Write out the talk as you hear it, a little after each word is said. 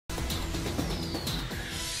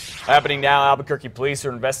Happening now, Albuquerque police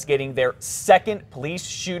are investigating their second police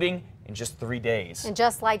shooting in just 3 days. And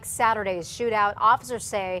just like Saturday's shootout, officers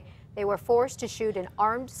say they were forced to shoot an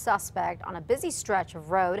armed suspect on a busy stretch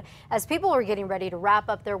of road as people are getting ready to wrap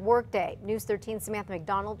up their workday. News 13's Samantha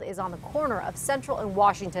McDonald is on the corner of Central and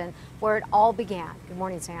Washington where it all began. Good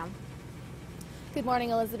morning, Sam. Good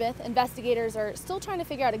morning, Elizabeth. Investigators are still trying to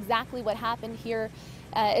figure out exactly what happened here.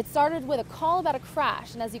 It started with a call about a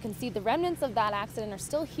crash, and as you can see, the remnants of that accident are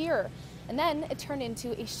still here. And then it turned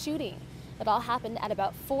into a shooting. It all happened at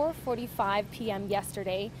about 4:45 p.m.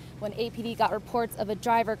 yesterday when APD got reports of a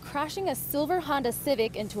driver crashing a silver Honda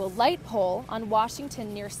Civic into a light pole on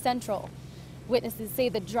Washington near Central. Witnesses say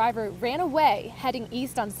the driver ran away heading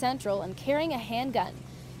east on Central and carrying a handgun.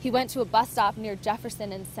 He went to a bus stop near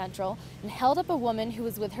Jefferson and Central and held up a woman who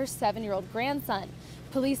was with her 7-year-old grandson.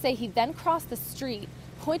 Police say he then crossed the street,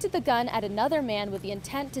 pointed the gun at another man with the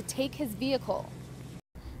intent to take his vehicle.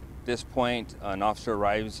 At this point, an officer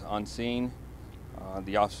arrives on scene.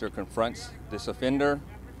 The officer confronts this offender,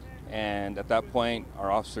 and at that point,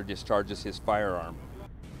 our officer discharges his firearm.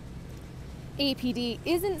 APD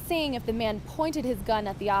isn't saying if the man pointed his gun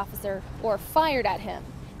at the officer or fired at him,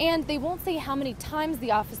 and they won't say how many times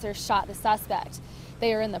the officer shot the suspect.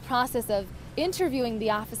 They are in the process of interviewing the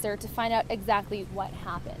officer to find out exactly what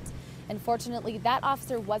happened. Unfortunately, that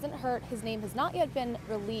officer wasn't hurt. His name has not yet been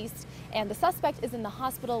released, and the suspect is in the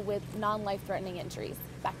hospital with non-life-threatening injuries.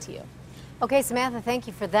 Back to you. Okay, Samantha, thank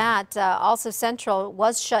you for that. Also, Central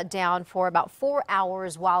was shut down for about 4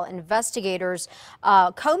 hours while investigators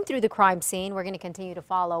combed through the crime scene. We're going to continue to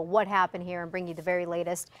follow what happened here and bring you the very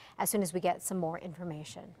latest as soon as we get some more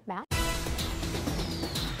information. Matt?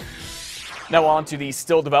 Now on to the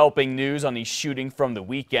still developing news on the shooting from the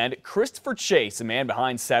weekend. Christopher Chase, a man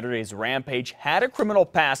behind Saturday's rampage, had a criminal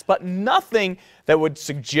past, but nothing that would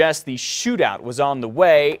suggest the shootout was on the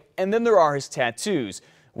way. And then there are his tattoos.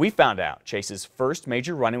 We found out Chase's first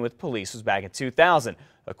major run-in with police was back in 2000.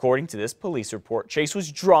 According to this police report, Chase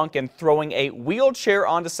was drunk and throwing a wheelchair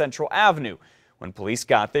onto Central Avenue. When police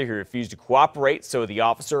got there, he refused to cooperate, so the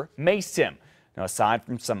officer maced him. Now, aside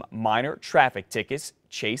from some minor traffic tickets,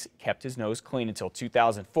 Chase kept his nose clean until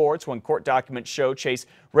 2004. It's when court documents show Chase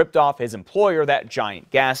ripped off his employer, that giant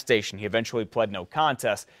gas station. He eventually pled no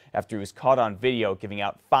contest after he was caught on video giving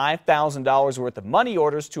out $5,000 worth of money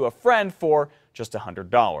orders to a friend for just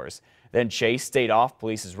 $100. Then Chase stayed off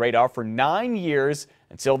police's radar for 9 years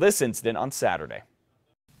until this incident on Saturday.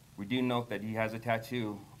 We do note that he has a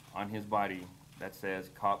tattoo on his body that says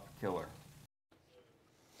 "Cop Killer."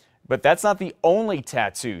 But that's not the only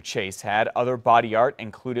tattoo Chase had. Other body art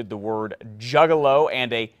included the word Juggalo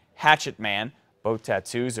and a hatchet man. Both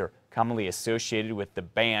tattoos are commonly associated with the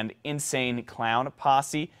band Insane Clown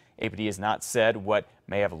Posse. APD has not said what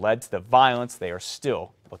may have led to the violence. They are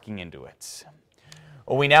still looking into it.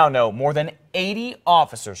 Well, we now know more than 80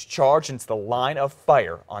 officers charged into the line of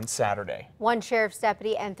fire on Saturday. 1 sheriff's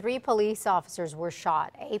deputy and 3 police officers were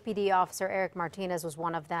shot. APD officer Eric Martinez was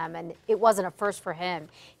one of them, and it wasn't a first for him.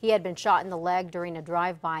 He had been shot in the leg during a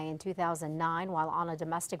drive-by in 2009 while on a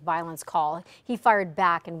domestic violence call. He fired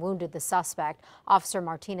back and wounded the suspect. Officer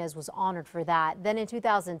Martinez was honored for that. Then in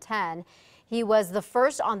 2010, he was the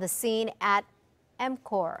first on the scene at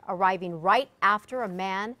MCOR, arriving right after a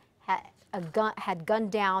man had gunned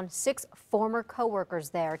down 6 former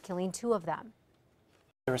co-workers there, killing 2 of them.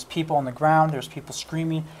 There was people on the ground, there was people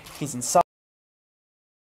screaming, he's inside.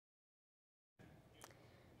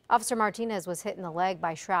 Officer Martinez was hit in the leg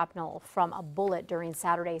by shrapnel from a bullet during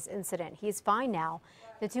Saturday's incident. He's fine now.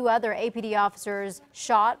 The 2 other APD officers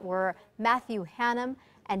shot were Matthew Hannum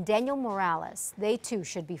and Daniel Morales. They too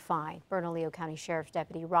should be fine. Bernalillo County Sheriff's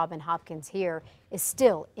Deputy Robin Hopkins here is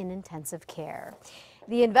still in intensive care.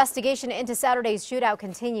 The investigation into Saturday's shootout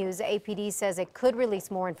continues. APD says it could release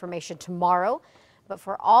more information tomorrow. But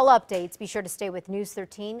for all updates, be sure to stay with News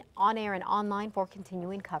 13 on air and online for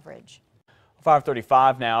continuing coverage.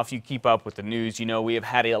 5:35 now. If you keep up with the news, you know we have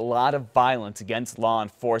had a lot of violence against law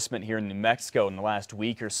enforcement here in New Mexico in the last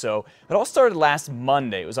week or so. It all started last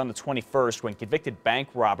Monday. It was on the 21st when convicted bank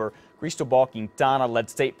robber Cristobal Quintana led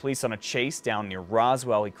state police on a chase down near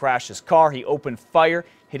Roswell. He crashed his car. He opened fire,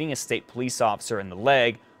 hitting a state police officer in the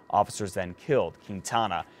leg. Officers then killed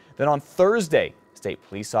Quintana. Then on Thursday, state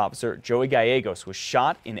police officer Joey Gallegos was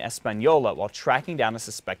shot in Española while tracking down a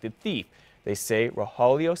suspected thief. They say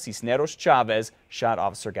Rogelio Cisneros Chavez shot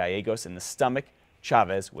Officer Gallegos in the stomach.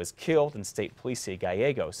 Chavez was killed, and state police say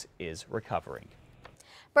Gallegos is recovering.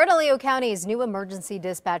 Bernalillo County's new emergency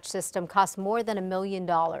dispatch system costs more than $1 million,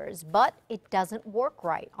 but it doesn't work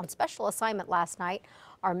right. On special assignment last night,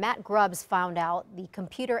 Our Matt Grubbs found out the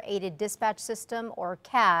computer-aided dispatch system, or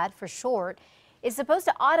CAD for short, is supposed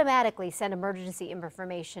to automatically send emergency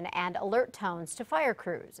information and alert tones to fire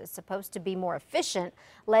crews. It's supposed to be more efficient,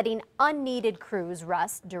 letting unneeded crews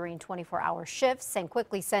rest during 24-hour shifts and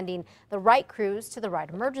quickly sending the right crews to the right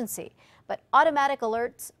emergency. But automatic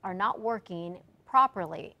alerts are not working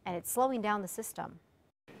properly, and it's slowing down the system.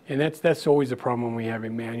 And that's always a problem when we have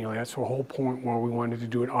it manually. That's the whole point where we wanted to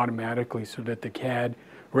do it automatically so that the CAD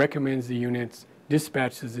recommends the units,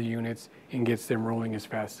 dispatches the units, and gets them rolling as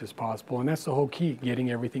fast as possible. And that's the whole key, getting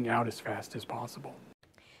everything out as fast as possible.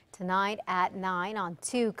 Tonight at 9 on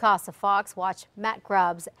 2 Casa Fox, watch Matt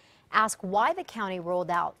Grubbs ask why the county rolled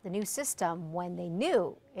out the new system when they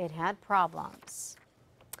knew it had problems.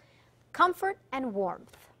 Comfort and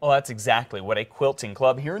warmth. Well, that's exactly what a quilting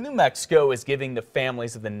club here in New Mexico is giving the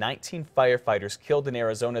families of the 19 firefighters killed in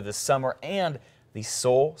Arizona this summer and the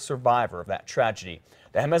sole survivor of that tragedy.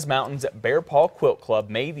 The Jemez Mountains Bear Paw Quilt Club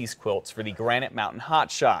made these quilts for the Granite Mountain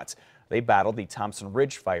Hotshots. They battled the Thompson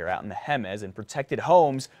Ridge fire out in the Jemez and protected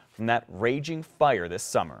homes from that raging fire this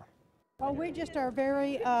summer. Well, we just are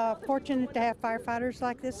very fortunate to have firefighters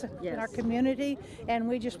like this in our community, and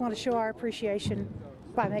we just want to show our appreciation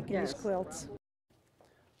by making these quilts.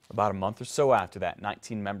 About a month or so after that,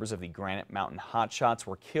 19 members of the Granite Mountain Hotshots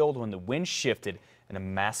were killed when the wind shifted and a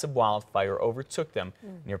massive wildfire overtook them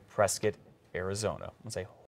near Prescott, Arizona. It was a